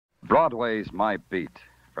Broadway's my beat.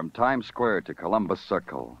 From Times Square to Columbus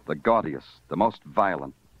Circle, the gaudiest, the most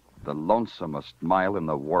violent, the lonesomest mile in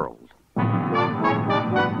the world.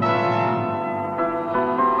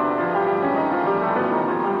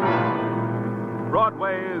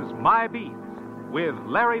 Broadway's My Beat, with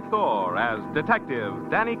Larry Thor as Detective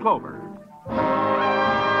Danny Clover.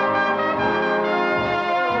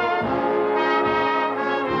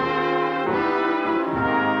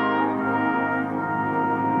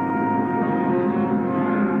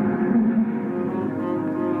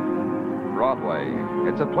 Broadway.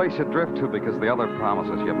 It's a place you drift to because the other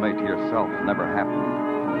promises you've made to yourself never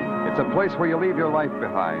happen. It's a place where you leave your life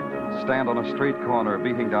behind and stand on a street corner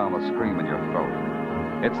beating down a scream in your throat.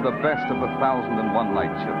 It's the best of the 1,001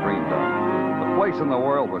 nights you dreamed of. The place in the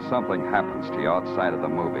world where something happens to you outside of the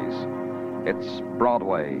movies. It's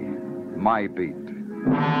Broadway, my beat.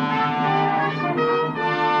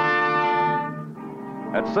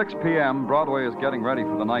 At 6 p.m., Broadway is getting ready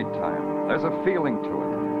for the nighttime. There's a feeling to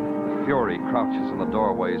it. Fury crouches in the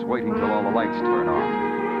doorways, waiting till all the lights turn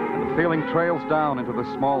on. And the feeling trails down into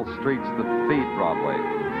the small streets that feed Broadway.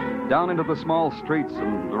 Down into the small streets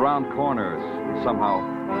and around corners. And somehow,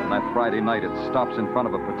 on that Friday night, it stops in front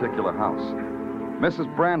of a particular house. Mrs.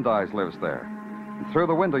 Brandeis lives there. And through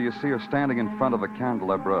the window, you see her standing in front of a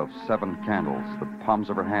candelabra of 7 candles, the palms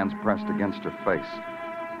of her hands pressed against her face.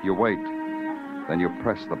 You wait, then you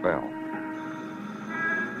press the bell.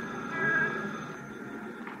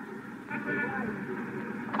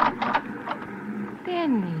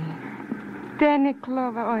 Danny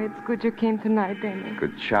Clover. Oh, it's good you came tonight, Danny.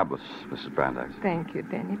 Good Shabbos, Mrs. Brandeis. Thank you,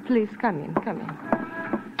 Danny. Please, come in.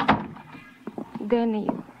 Danny,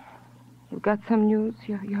 you got some news?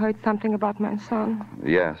 You heard something about my son?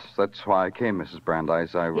 Yes, that's why I came, Mrs.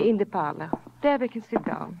 Brandeis. In the parlor. There we can sit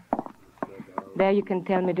down. There you can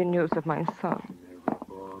tell me the news of my son.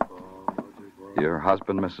 Your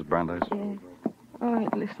husband, Mrs. Brandeis? Yes. Oh,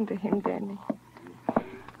 listen to him, Danny.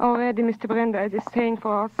 Already, Mr. Brandeis is saying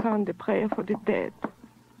for our son the prayer for the dead.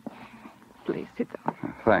 Please, sit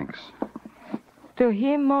down. Thanks. To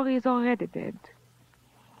him, Maury is already dead.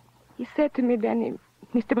 He said to me, Danny,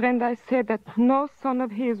 Mr. Brandeis said that no son of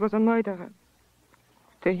his was a murderer.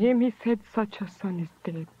 To him, he said such a son is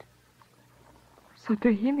dead. So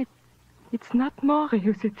to him, it's not Maury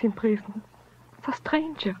who sits in prison. It's a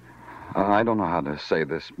stranger. I don't know how to say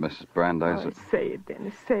this, Mrs. Brandeis. Oh, say it, Danny,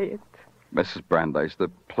 say it. Mrs. Brandeis, the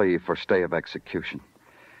plea for stay of execution.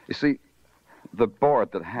 You see, the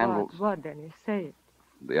board that handles... What, Danny? Say it.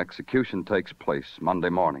 The execution takes place Monday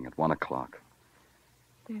morning at 1 o'clock.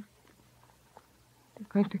 They're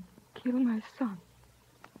going to kill my son.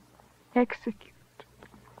 Execute.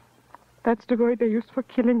 That's the word they used for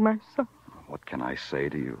killing my son. What can I say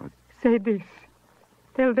to you? Say this.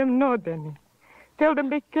 Tell them no, Danny. Tell them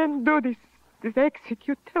they can't do this. This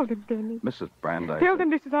execute. Tell them, Danny. Mrs. Brandeis. Tell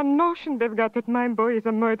them this is a notion they've got that my boy is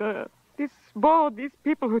a murderer. This board, these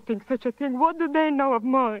people who think such a thing, what do they know of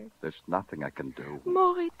Maury? There's nothing I can do.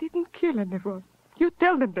 Maury didn't kill anyone. You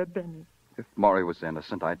tell them that, Danny. If Maury was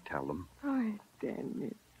innocent, I'd tell them. Oh,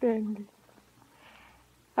 Danny.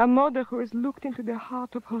 A mother who has looked into the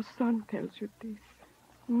heart of her son tells you this.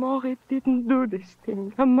 Maury didn't do this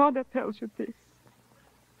thing. A mother tells you this.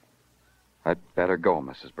 I'd better go,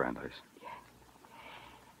 Mrs. Brandeis.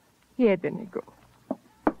 Yeah, Danny, go.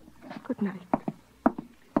 Good night.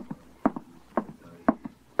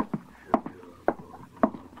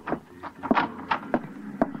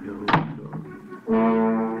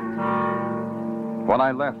 When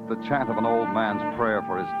I left, the chant of an old man's prayer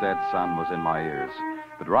for his dead son was in my ears.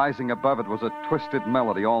 But rising above it was a twisted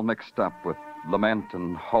melody all mixed up with lament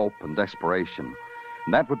and hope and desperation.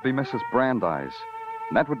 And that would be Mrs. Brandeis.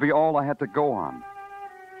 And that would be all I had to go on.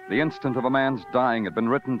 The instant of a man's dying had been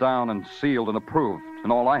written down and sealed and approved,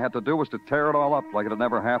 and all I had to do was to tear it all up like it had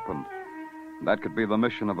never happened. And that could be the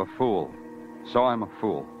mission of a fool. So I'm a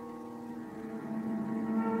fool.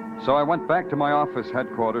 So I went back to my office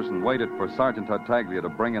headquarters and waited for Sergeant Tartaglia to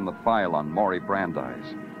bring in the file on Maury Brandeis.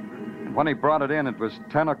 And when he brought it in, it was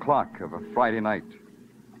 10 o'clock of a Friday night.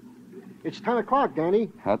 It's 10 o'clock, Danny.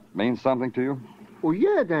 That means something to you? Oh,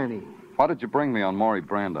 yeah, Danny. What did you bring me on Maury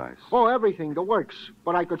Brandeis? Oh, everything, the works.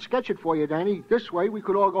 But I could sketch it for you, Danny. This way, we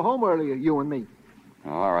could all go home earlier, you and me.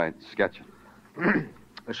 All right, sketch it.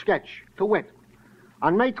 A sketch, to wit.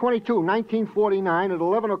 On May 22, 1949, at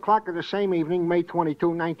 11 o'clock of the same evening, May 22,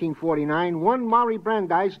 1949, one Maury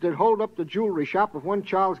Brandeis did hold up the jewelry shop of one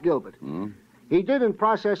Charles Gilbert. He did, in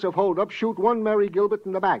process of hold-up, shoot one Mary Gilbert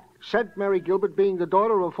in the back. Said Mary Gilbert being the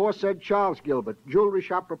daughter of aforesaid Charles Gilbert, jewelry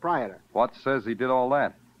shop proprietor. What says he did all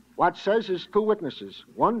that? What says is 2 witnesses.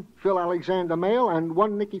 One, Phil Alexander, male, and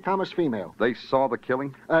one, Nicky Thomas, female. They saw the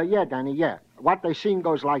killing? Yeah, Danny, yeah. What they seen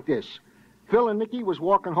goes like this. Phil and Nicky was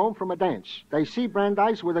walking home from a dance. They see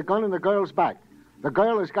Brandeis with a gun in the girl's back. The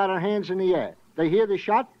girl has got her hands in the air. They hear the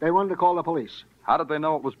shot. They run to call the police. How did they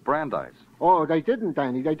know it was Brandeis? Oh, they didn't,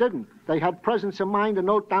 Danny. They didn't. They had presence of mind to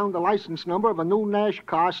note down the license number of a new Nash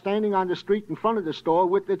car standing on the street in front of the store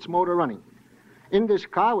with its motor running. In this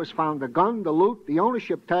car was found the gun, the loot, the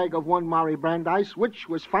ownership tag of one Maury Brandeis, which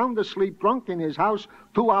was found asleep drunk in his house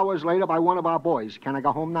 2 hours later by one of our boys. Can I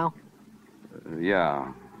go home now?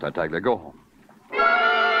 Yeah, Detective, go home.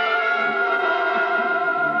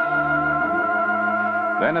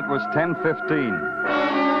 Then it was 10:15.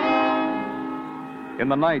 In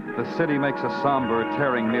the night, the city makes a somber,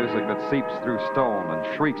 tearing music that seeps through stone and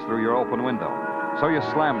shrieks through your open window. So you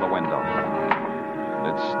slam the window.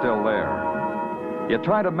 It's still there. You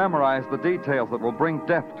try to memorize the details that will bring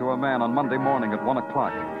death to a man on Monday morning at 1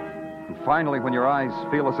 o'clock. And finally, when your eyes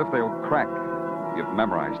feel as if they'll crack, you've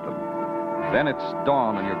memorized them. Then it's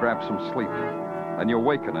dawn and you grab some sleep. Then you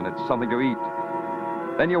waken and it's something to eat.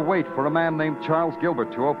 Then you wait for a man named Charles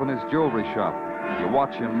Gilbert to open his jewelry shop. You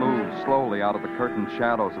watch him move slowly out of the curtained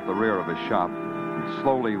shadows at the rear of his shop and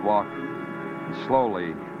slowly walk and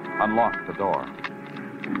slowly unlock the door.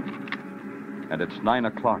 And it's 9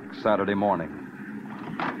 o'clock Saturday morning.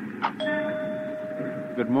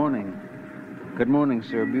 Good morning. Good morning,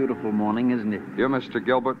 sir. Beautiful morning, isn't it? You're Mr.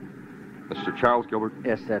 Gilbert? Mr. Charles Gilbert?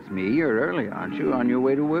 Yes, that's me. You're early, aren't you? On your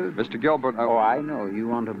way to work? Mr. Gilbert, Oh, I know. You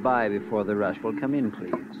want to buy before the rush. Well, come in,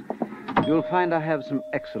 please. You'll find I have some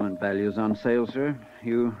excellent values on sale, sir.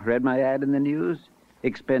 You read my ad in the news?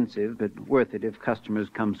 Expensive, but worth it if customers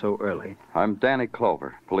come so early. I'm Danny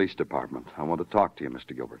Clover, Police Department. I want to talk to you,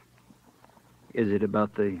 Mr. Gilbert. Is it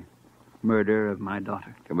about the murder of my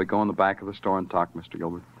daughter? Can we go in the back of the store and talk, Mr.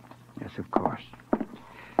 Gilbert? Yes, of course.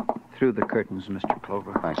 Through the curtains, Mr.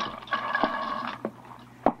 Clover. Thank you.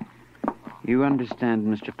 You understand,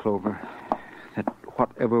 Mr. Clover, that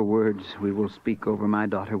whatever words we will speak over my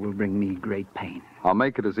daughter will bring me great pain. I'll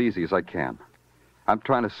make it as easy as I can. I'm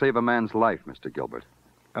trying to save a man's life, Mr. Gilbert.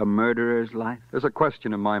 A murderer's life? There's a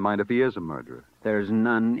question in my mind if he is a murderer. There's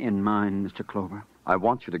none in mine, Mr. Clover. I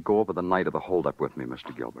want you to go over the night of the holdup with me,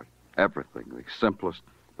 Mr. Gilbert. Everything, the simplest,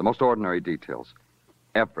 the most ordinary details.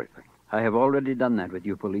 Everything. I have already done that with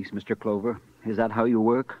you, police, Mr. Clover. Is that how you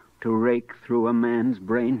work? To rake through a man's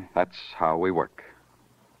brain? That's how we work.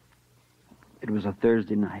 It was a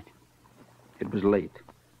Thursday night. It was late.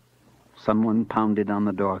 Someone pounded on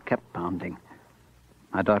the door, kept pounding.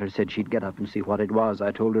 My daughter said she'd get up and see what it was.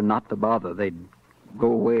 I told her not to bother. They'd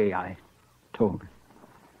go away, I told her.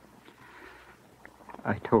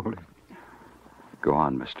 Go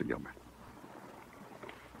on, Mr. Gilbert.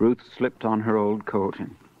 Ruth slipped on her old coat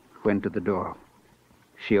and went to the door.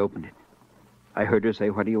 She opened it. I heard her say,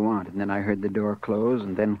 "What do you want?" And then I heard the door close,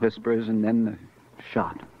 and then whispers, and then the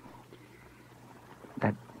shot.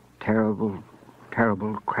 That terrible,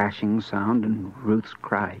 terrible crashing sound and Ruth's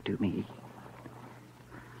cry to me.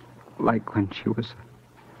 Like when she was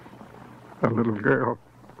a little girl.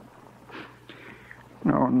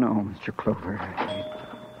 No, Mr. Clover.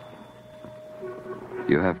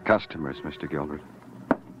 You have customers, Mr. Gilbert.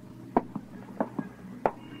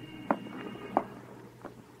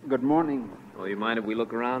 Good morning. Oh, you mind if we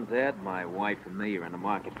look around, Dad? My wife and me are in the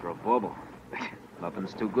market for a bauble.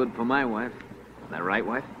 Nothing's too good for my wife. Isn't that right,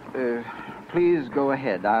 wife? Please go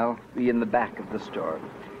ahead. I'll be in the back of the store.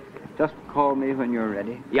 Just call me when you're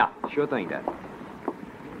ready. Yeah, sure thing, Dad.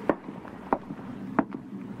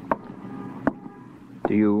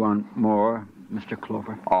 Do you want more, Mr.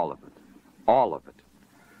 Clover? All of it. All of it.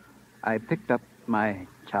 I picked up my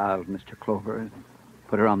child, Mr. Clover, and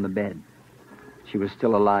put her on the bed. She was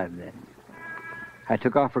still alive then. I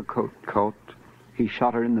took off her coat. He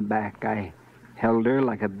shot her in the back. I held her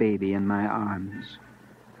like a baby in my arms.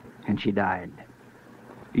 And she died.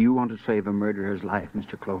 You want to save a murderer's life,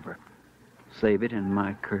 Mr. Clover. Save it and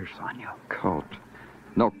my curse on you. Coat.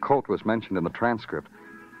 No coat was mentioned in the transcript.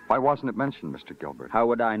 Why wasn't it mentioned, Mr. Gilbert? How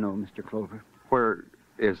would I know, Mr. Clover? Where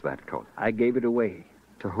is that coat? I gave it away.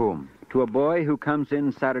 To whom? To a boy who comes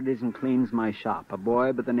in Saturdays and cleans my shop. A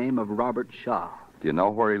boy by the name of Robert Shaw. Do you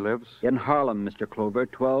know where he lives? In Harlem, Mr. Clover,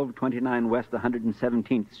 1229 West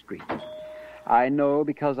 117th Street. I know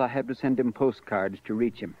because I had to send him postcards to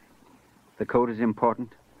reach him. The coat is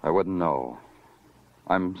important? I wouldn't know.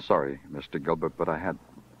 I'm sorry, Mr. Gilbert, but I'm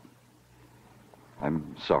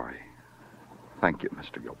sorry. Thank you,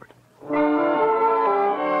 Mr. Gilbert.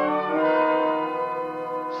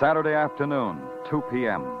 Saturday afternoon, 2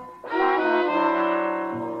 p.m.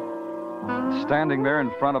 Standing there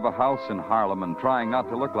in front of a house in Harlem and trying not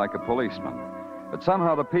to look like a policeman. But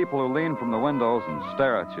somehow the people who lean from the windows and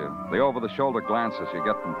stare at you, the over-the-shoulder glances you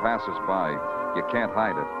get from passers-by, you can't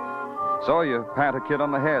hide it. So you pat a kid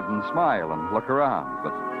on the head and smile and look around,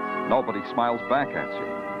 but nobody smiles back at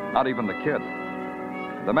you, not even the kid.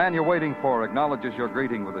 The man you're waiting for acknowledges your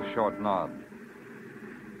greeting with a short nod.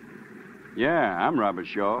 Yeah, I'm Robert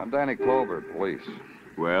Shaw. I'm Danny Clover, police.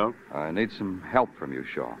 Well? I need some help from you,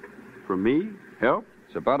 Shaw. From me? Help?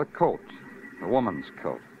 It's about a coat, a woman's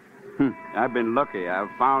coat. I've been lucky. I've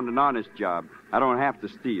found an honest job. I don't have to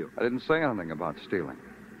steal. I didn't say anything about stealing.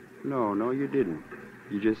 No, you didn't.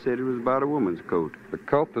 You just said it was about a woman's coat. The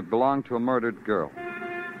coat that belonged to a murdered girl.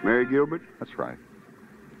 Mary Gilbert? That's right.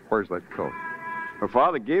 Where's that coat? Her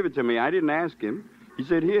father gave it to me. I didn't ask him. He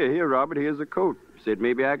said, here, Robert, here's a coat. He said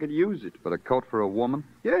maybe I could use it. But a coat for a woman?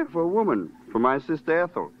 Yeah, for a woman. For my sister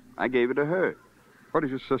Ethel. I gave it to her. Where does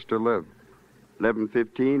your sister live?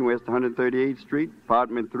 1115 West 138th Street,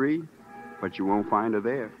 apartment 3. But you won't find her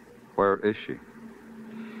there. Where is she?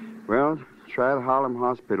 Well, try the Harlem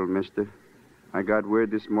Hospital, mister. I got word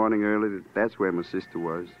this morning early that that's where my sister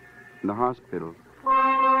was. In the hospital.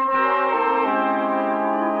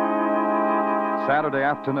 Saturday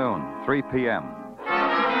afternoon, 3 p.m.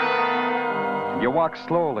 You walk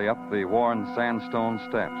slowly up the worn sandstone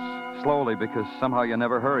steps. Slowly because somehow you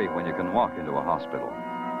never hurry when you can walk into a hospital.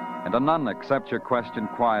 And a nun accepts your question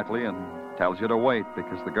quietly and tells you to wait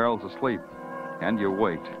because the girl's asleep. And you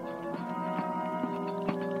wait.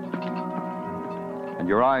 And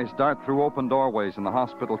your eyes dart through open doorways in the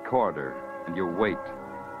hospital corridor. And you wait.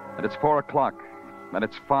 And it's 4 o'clock. Then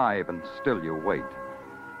it's 5, and still you wait.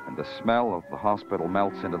 And the smell of the hospital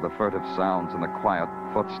melts into the furtive sounds and the quiet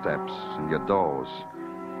footsteps, and you doze.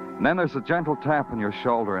 And then there's a gentle tap on your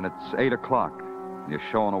shoulder, and it's 8 o'clock. And you're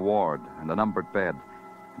shown a ward and a numbered bed.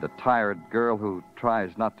 And a tired girl who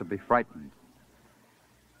tries not to be frightened.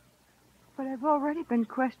 But I've already been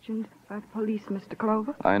questioned by the police, Mr.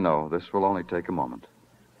 Clover. I know. This will only take a moment.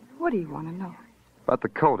 What do you want to know? About the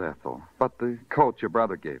coat, Ethel. About the coat your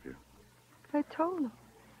brother gave you. I told him.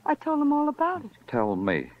 I told him all about it. Tell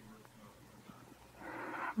me.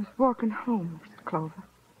 I was walking home, Mr. Clover.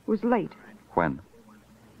 It was late. When?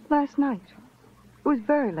 Last night. It was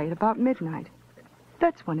very late, about midnight.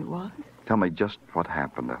 That's when it was. Tell me just what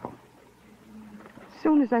happened, Ethel. As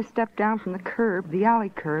soon as I stepped down from the curb, the alley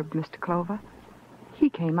curb, Mr. Clover, he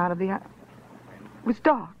came out of the alley. It was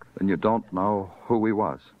dark. Then you don't know who he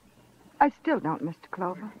was? I still don't, Mr.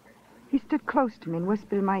 Clover. He stood close to me and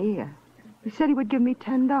whispered in my ear. He said he would give me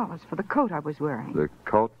 $10 for the coat I was wearing. The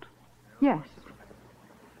coat? Yes.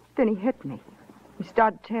 Then he hit me. He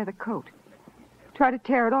started to tear the coat. Tried to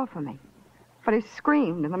tear it off of me. But I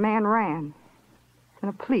screamed and the man ran. And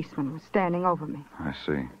a policeman was standing over me. I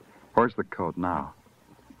see. Where's the coat now?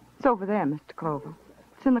 It's over there, Mr. Clover.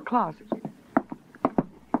 It's in the closet.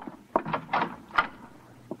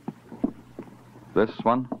 This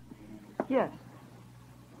one? Yes.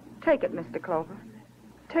 Take it, Mr. Clover.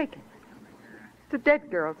 Take it. It's a dead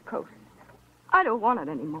girl's coat. I don't want it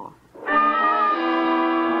anymore.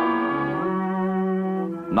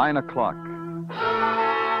 9 o'clock.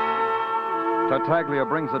 Tartaglia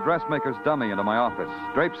brings the dressmaker's dummy into my office,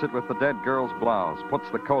 drapes it with the dead girl's blouse, puts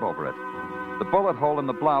the coat over it. The bullet hole in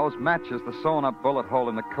the blouse matches the sewn-up bullet hole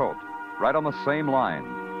in the coat, right on the same line.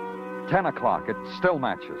 10 o'clock, it still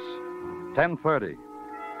matches. 10:30,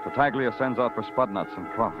 Tartaglia sends out for spud nuts and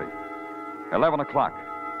coffee. 11 o'clock,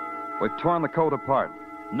 we've torn the coat apart.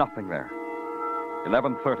 Nothing there.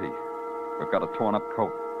 11:30, we've got a torn-up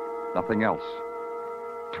coat. Nothing else.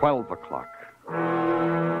 12 o'clock. A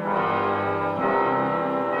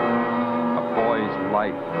boy's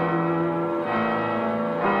life.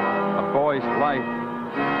 A boy's life.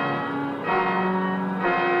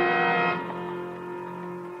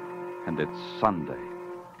 And it's Sunday.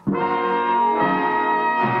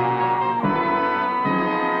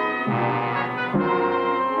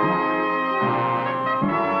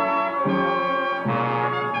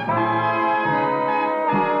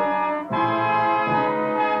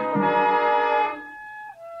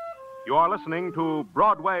 You are listening to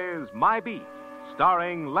Broadway's My Beat,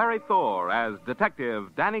 starring Larry Thor as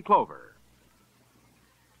Detective Danny Clover.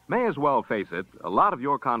 May as well face it, a lot of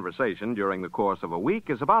your conversation during the course of a week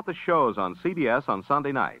is about the shows on CBS on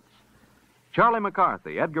Sunday nights. Charlie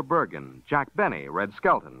McCarthy, Edgar Bergen, Jack Benny, Red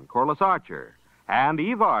Skelton, Corliss Archer, and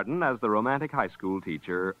Eve Arden as the romantic high school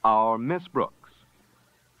teacher, our Miss Brooks.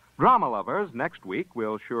 Drama lovers, next week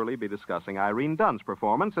will surely be discussing Irene Dunn's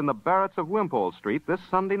performance in the Barretts of Wimpole Street this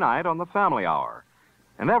Sunday night on the Family Hour.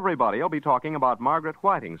 And everybody will be talking about Margaret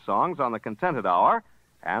Whiting's songs on the Contented Hour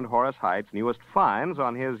and Horace Height's newest finds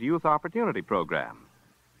on his Youth Opportunity Program.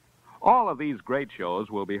 All of these great shows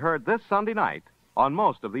will be heard this Sunday night on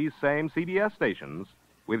most of these same CBS stations,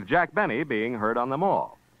 with Jack Benny being heard on them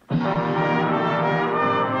all.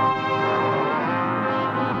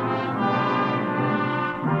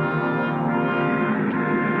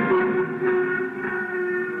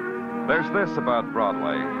 There's this about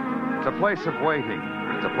Broadway. It's a place of waiting.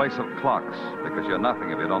 It's a place of clocks, because you're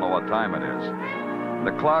nothing if you don't know what time it is.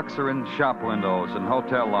 The clocks are in shop windows and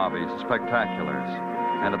hotel lobbies, spectaculars.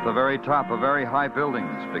 And at the very top of very high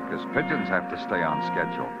buildings, because pigeons have to stay on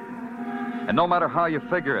schedule. And no matter how you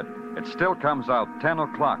figure it, it still comes out 10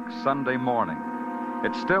 o'clock Sunday morning.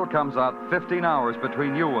 It still comes out 15 hours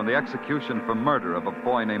between you and the execution for murder of a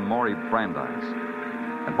boy named Maury Brandeis.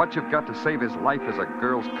 And what you've got to save his life is a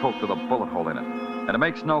girl's coat with a bullet hole in it. And it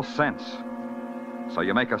makes no sense. So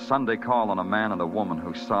you make a Sunday call on a man and a woman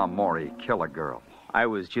who saw Maury kill a girl. I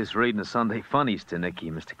was just reading the Sunday funnies to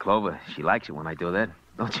Nicky, Mr. Clover. She likes it when I do that.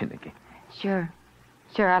 Don't you, Nicky? Sure,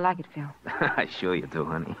 I like it, Phil. Sure you do,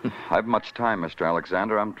 honey. I've much time, Mr.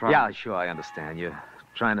 Alexander. I'm trying... Yeah, sure, I understand. You're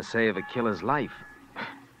trying to save a killer's life.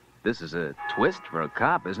 This is a twist for a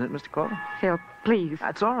cop, isn't it, Mr. Clover? Phil, please.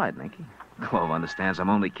 That's all right, Nicky. Clover understands I'm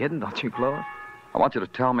only kidding, don't you, Clover? I want you to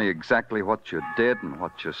tell me exactly what you did and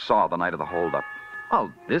what you saw the night of the holdup.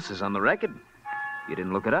 Well, this is on the record. You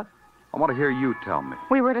didn't look it up? I want to hear you tell me.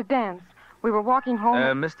 We were at a dance. We were walking home.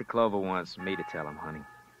 Mr. Clover wants me to tell him, honey.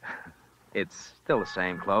 It's still the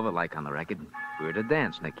same, Clover, like on the record. We were at a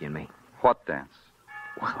dance, Nicky and me. What dance?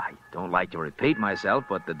 Well, I don't like to repeat myself,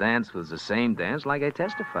 but the dance was the same dance like I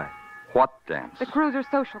testified. What dance? The Cruiser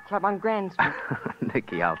Social Club on Grand Street.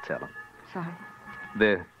 Nicky, I'll tell him. Sorry.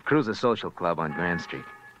 The Cruiser Social Club on Grand Street.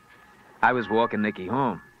 I was walking Nicky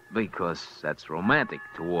home, because that's romantic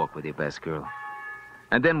to walk with your best girl.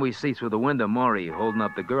 And then we see through the window Maury holding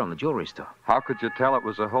up the girl in the jewelry store. How could you tell it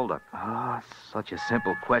was a holdup? Oh, such a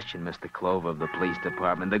simple question, Mr. Clover of the police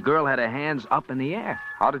department. The girl had her hands up in the air.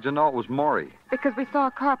 How did you know it was Maury? Because we saw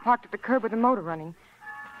a car parked at the curb with a motor running.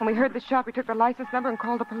 When we heard the shot, we took the license number and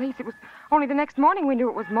called the police. It was only the next morning we knew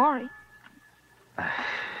it was Maury.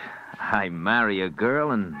 I marry a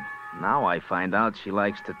girl, and now I find out she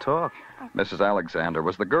likes to talk. Mrs. Alexander,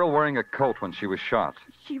 was the girl wearing a coat when she was shot?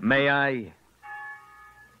 May I?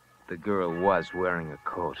 The girl was wearing a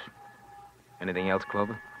coat. Anything else,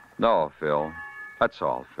 Clover? No, Phil. That's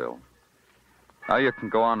all, Phil. Now you can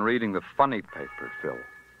go on reading the funny paper, Phil.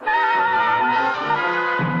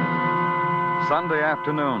 Sunday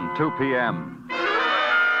afternoon, 2 p.m.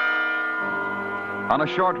 On a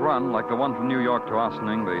short run, like the one from New York to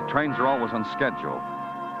Ossining, the trains are always on schedule.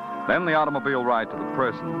 Then the automobile ride to the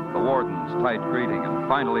prison, the warden's tight greeting, and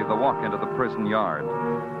finally the walk into the prison yard.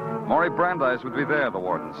 Maury Brandeis would be there, the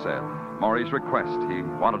warden said. Maury's request. He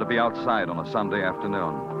wanted to be outside on a Sunday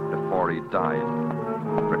afternoon before he died.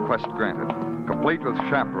 Request granted. Complete with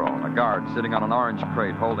chaperone, a guard sitting on an orange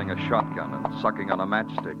crate holding a shotgun and sucking on a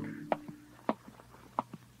matchstick.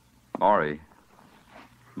 Maury.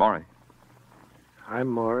 I'm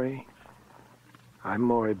Maury. I'm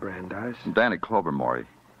Maury Brandeis. Danny Clover, Maury.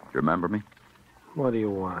 You remember me? What do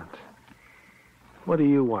you want? What do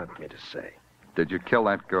you want me to say? Did you kill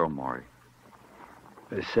that girl, Maury?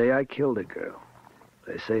 They say I killed a girl.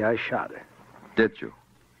 They say I shot her. Did you?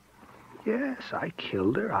 Yes, I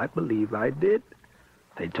killed her. I believe I did.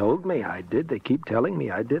 They told me I did. They keep telling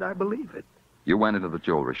me I did. I believe it. You went into the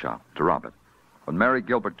jewelry shop to rob it. When Mary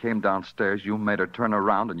Gilbert came downstairs, you made her turn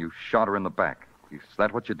around and you shot her in the back. Is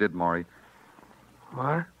that what you did, Maury?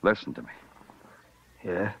 What? Listen to me.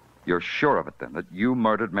 Yeah? You're sure of it, then, that you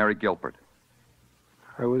murdered Mary Gilbert?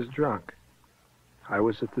 I was drunk. I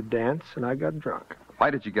was at the dance, and I got drunk. Why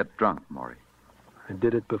did you get drunk, Maury? I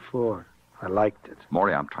did it before. I liked it.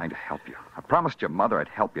 Maury, I'm trying to help you. I promised your mother I'd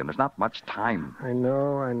help you, and there's not much time. I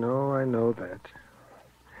know that.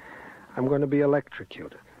 I'm going to be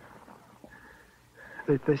electrocuted.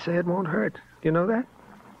 They say it won't hurt. Do you know that?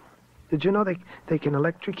 Did you know they can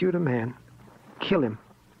electrocute a man, kill him,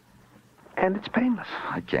 and it's painless?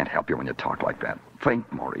 I can't help you when you talk like that.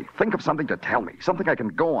 Think, Maury. Think of something to tell me. Something I can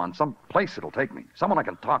go on. Some place it'll take me. Someone I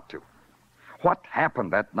can talk to. What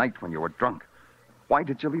happened that night when you were drunk? Why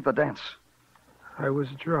did you leave the dance? I was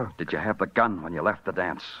drunk. Did you have the gun when you left the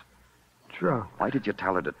dance? Drunk. Why did you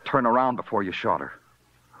tell her to turn around before you shot her?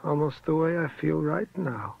 Almost the way I feel right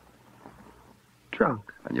now.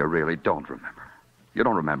 Drunk. And you really don't remember. You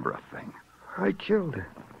don't remember a thing. I killed her.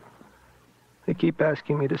 They keep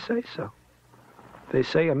asking me to say so. They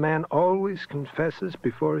say a man always confesses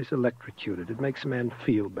before he's electrocuted. It makes a man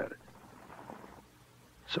feel better.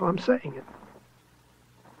 So I'm saying it.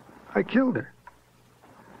 I killed her.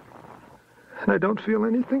 and I don't feel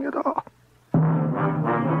anything at all.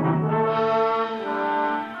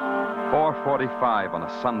 4:45 on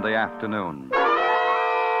a Sunday afternoon.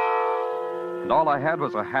 And all I had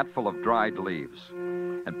was a hatful of dried leaves.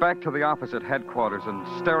 And back to the office at headquarters and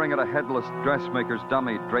staring at a headless dressmaker's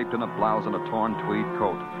dummy draped in a blouse and a torn tweed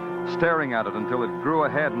coat. Staring at it until it grew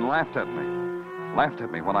ahead and laughed at me. Laughed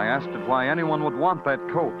at me when I asked it why anyone would want that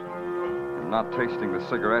coat. And not tasting the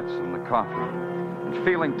cigarettes and the coffee. And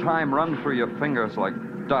feeling time run through your fingers like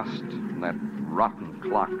dust in that rotten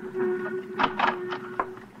clock.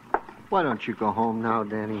 Why don't you go home now,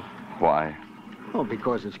 Danny? Why? Oh,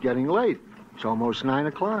 because it's getting late. It's almost 9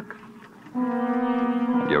 o'clock.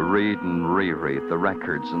 You read and reread the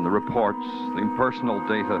records and the reports, the impersonal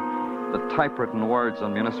data, the typewritten words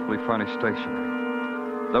on municipally furnished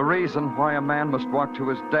stationery. The reason why a man must walk to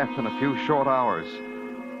his death in a few short hours.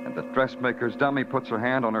 And the dressmaker's dummy puts her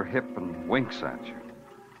hand on her hip and winks at you.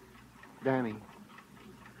 Danny,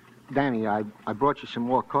 I brought you some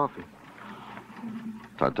more coffee.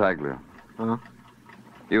 Tartaglia. Huh?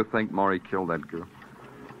 You think Maury killed that girl?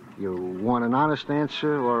 You want an honest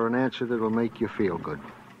answer or an answer that will make you feel good?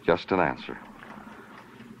 Just an answer.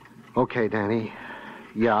 Okay, Danny.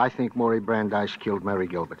 Yeah, I think Maury Brandeis killed Mary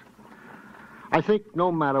Gilbert. I think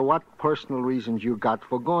no matter what personal reasons you got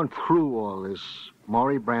for going through all this,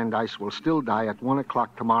 Maury Brandeis will still die at 1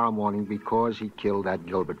 o'clock tomorrow morning because he killed that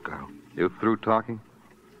Gilbert girl. You through talking?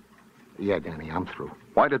 Yeah, Danny, I'm through.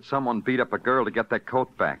 Why did someone beat up a girl to get that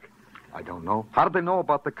coat back? I don't know. How did they know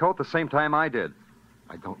about the coat the same time I did?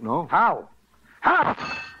 I don't know. How? How?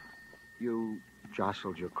 You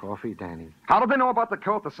jostled your coffee, Danny. How did they know about the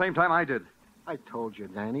coat the same time I did? I told you,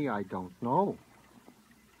 Danny, I don't know.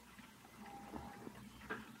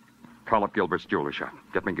 Call up Gilbert's jewelry shop.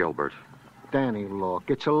 Get me Gilbert. Danny, look,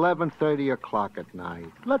 it's 11:30 o'clock at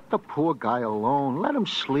night. Let the poor guy alone. Let him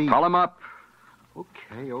sleep. Call him up.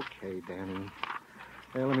 Okay, Danny.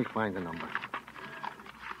 Hey, let me find the number.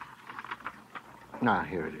 Now,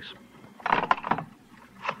 here it is.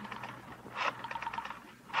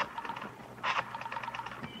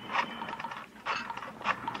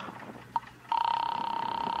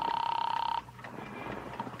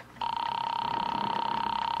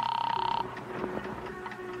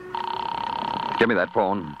 Give me that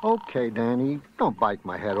phone. Okay, Danny. Don't bite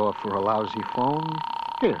my head off for a lousy phone.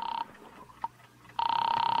 Here.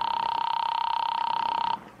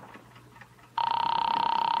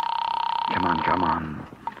 Come on.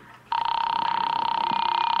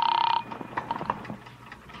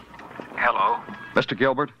 Hello? Mr.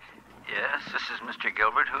 Gilbert? Yes, this is Mr.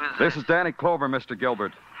 Gilbert. Who is This is Danny Clover, Mr.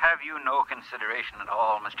 Gilbert. Have you no consideration at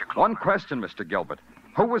all, Mr. Clover? One question, Mr. Gilbert.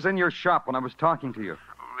 Who was in your shop when I was talking to you?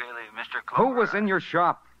 Really, Mr. Clover? Who was in your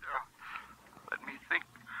shop? Let me think.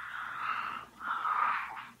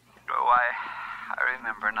 Oh, I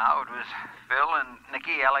remember now. It was Phil and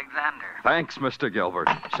Nicky Alexander. Thanks, Mr. Gilbert.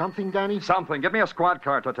 Something, Danny? Something. Give me a squad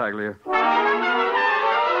car, Tartaglia.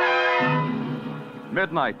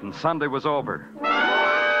 Midnight and Sunday was over.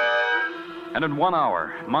 And in 1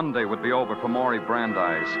 hour, Monday would be over for Maury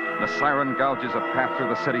Brandeis. The siren gouges a path through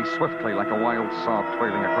the city swiftly like a wild saw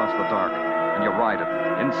trailing across the dark. And you ride it.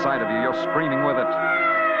 Inside of you, you're screaming with it.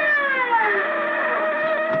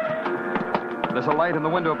 There's a light in the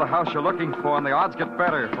window of the house you're looking for, and the odds get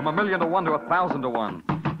better, from 1,000,000 to 1 to 1,000 to 1.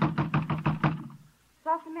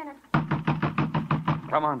 Just a minute.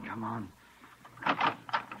 Come on.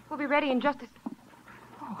 We'll be ready in just a...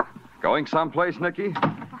 Going someplace, Nicky?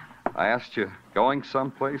 I asked you, going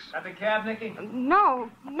someplace? Got the cab, Nicky? No,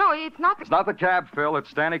 it's not the... It's not the cab, Phil.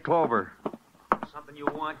 It's Danny Clover. Something you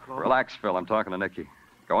want, Clover? Relax, Phil. I'm talking to Nicky.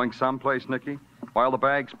 Going someplace, Nicky? While the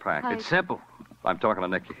bag's packed. I- It's simple. I'm talking to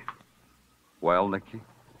Nicky. Well, Nicky,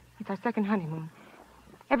 It's our second honeymoon.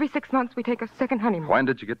 Every 6 months we take a second honeymoon. when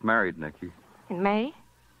did you get married, Nicky? In May?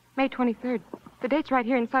 May 23rd. The date's right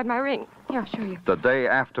here inside my ring. Here, I'll show you. The day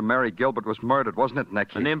after Mary Gilbert was murdered, wasn't it,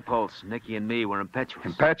 Nicky? An impulse. Nicky and me were impetuous.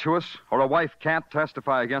 Impetuous? Or a wife can't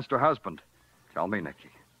testify against her husband? Tell me,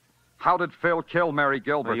 Nicky. How did Phil kill Mary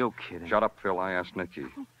Gilbert? Are you kidding? Shut up, Phil. I asked Nicky.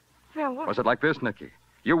 Phil, what... Was it like this, Nicky?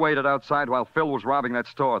 You waited outside while Phil was robbing that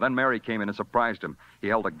store. Then Mary came in and surprised him. He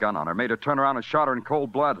held a gun on her, made her turn around and shot her in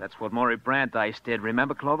cold blood. That's what Maury Brandeis did.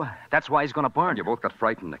 Remember, Clover? That's why he's going to burn. You both got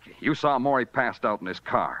frightened, Nicky. You saw Maury passed out in his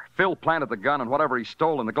car. Phil planted the gun and whatever he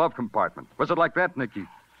stole in the glove compartment. Was it like that, Nicky?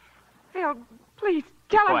 Phil, please,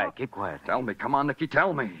 tell him... Keep quiet. Tell me. Come on, Nicky.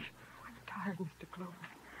 Tell me. I'm tired, Mr. Clover.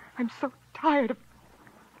 I'm so tired of...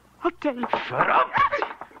 I'll tell you. Shut up.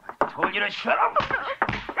 I told you to shut up.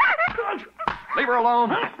 Leave her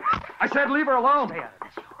alone. I said leave her alone. Stay out of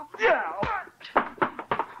this. Yeah.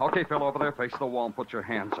 Okay, Phil, over there, face the wall and put your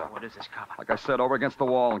hands up. What is this, cop? Like I said, over against the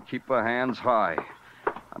wall and keep the hands high.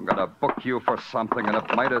 I'm going to book you for something, and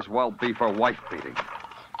it might as well be for wife-beating.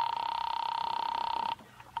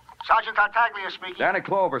 Sergeant Tartaglia speaking. Danny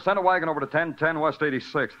Clover, send a wagon over to 1010 West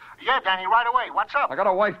 86th. Yeah, Danny, right away. What's up? I got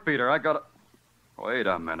a wife-beater. Wait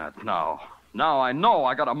a minute now. Now I know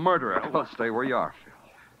I got a murderer. Well, stay where you are, Phil.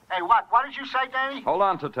 Hey, what? What did you say, Danny? Hold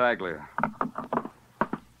on, Tartaglia.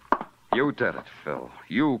 You did it, Phil.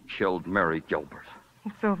 You killed Mary Gilbert.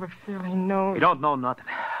 It's over, Phil. I know. You don't know nothing.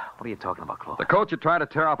 What are you talking about, Clover? The coat you tried to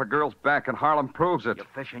tear off a girl's back in Harlem proves it. You're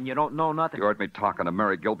fishing. You don't know nothing. You heard me talking to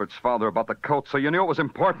Mary Gilbert's father about the coat, so you knew it was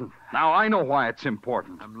important. Now I know why it's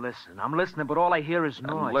important. I'm listening, but all I hear is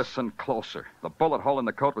noise. And listen closer. The bullet hole in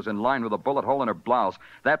the coat was in line with the bullet hole in her blouse.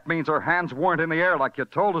 That means her hands weren't in the air like you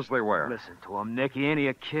told us they were. Listen to him, Nicky. Ain't he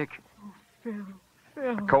a kick? Phil.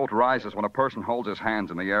 The coat rises when a person holds his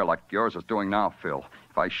hands in the air like yours is doing now, Phil.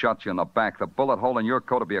 If I shot you in the back, the bullet hole in your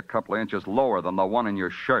coat would be a couple of inches lower than the one in your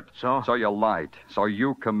shirt. So? So you lied. So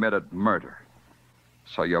you committed murder.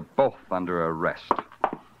 So you're both under arrest.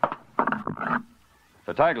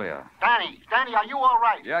 Tartaglia. Danny, are you all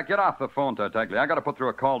right? Yeah, get off the phone, Tartaglia. I got to put through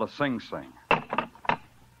a call to Sing Sing.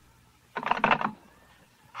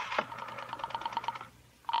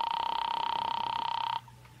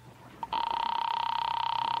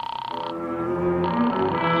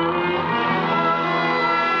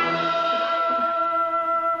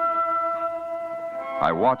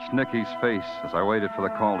 I watched Nicky's face as I waited for the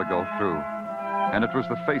call to go through. And it was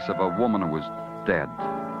the face of a woman who was dead,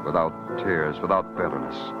 without tears, without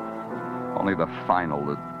bitterness. Only the final,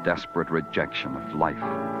 the desperate rejection of life.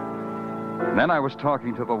 And then I was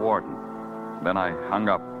talking to the warden. Then I hung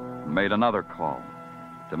up and made another call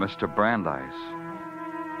to Mr. Brandeis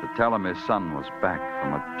to tell him his son was back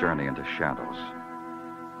from a journey into shadows.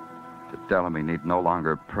 To tell him he need no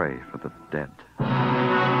longer pray for the dead.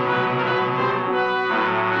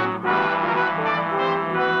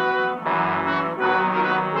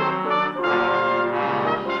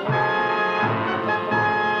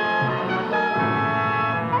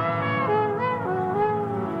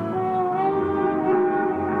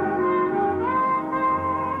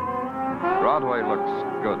 Broadway looks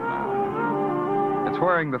good now. It's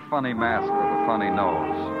wearing the funny mask with the funny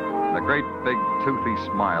nose, and a great big toothy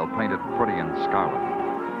smile painted pretty in scarlet.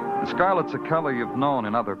 And scarlet's a color you've known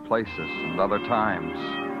in other places and other times.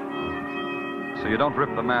 So you don't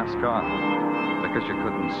rip the mask off because you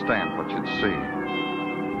couldn't stand what you'd see.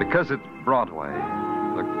 Because it's Broadway,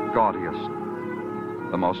 the gaudiest,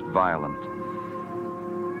 the most violent,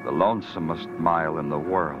 the lonesomest mile in the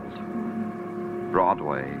world.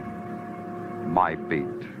 Broadway, my beat.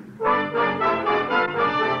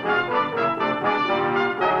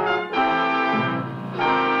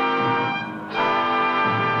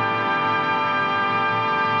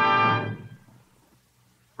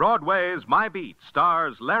 Broadway's My Beat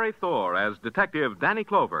stars Larry Thor as Detective Danny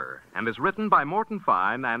Clover and is written by Morton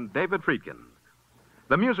Fine and David Friedkin.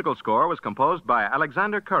 The musical score was composed by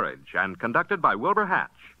Alexander Courage and conducted by Wilbur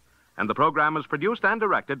Hatch, and the program was produced and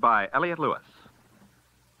directed by Elliott Lewis.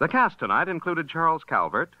 The cast tonight included Charles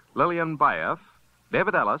Calvert, Lillian Baeff,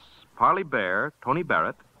 David Ellis, Parley Bear, Tony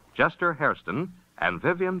Barrett, Jester Hairston, and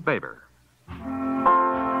Vivian Baber.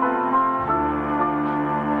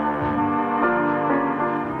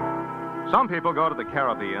 Some people go to the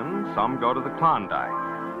Caribbean, some go to the Klondike.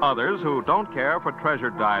 Others who don't care for treasure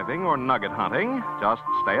diving or nugget hunting just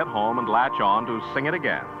stay at home and latch on to Sing It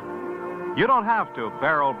Again. You don't have to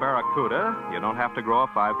barrel barracuda. You don't have to grow a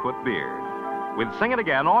 5-foot beard. With Sing It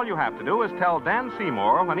Again, all you have to do is tell Dan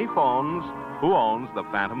Seymour when he phones who owns the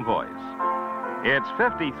Phantom Voice. It's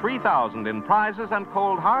 $53,000 in prizes and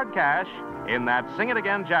cold hard cash in that Sing It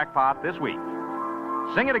Again jackpot this week.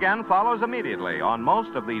 Sing It Again follows immediately on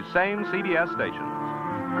most of these same CBS stations.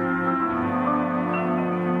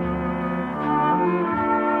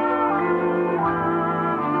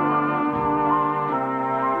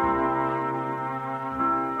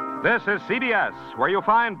 This is CBS, where you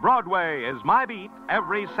find Broadway is My Beat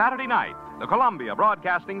every Saturday night, the Columbia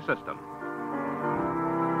Broadcasting System.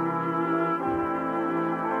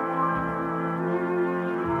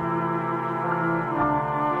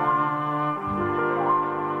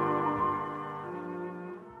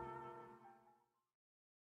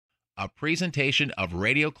 A presentation of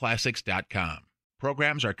RadioClassics.com.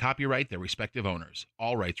 Programs are copyright their respective owners.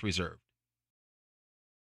 All rights reserved.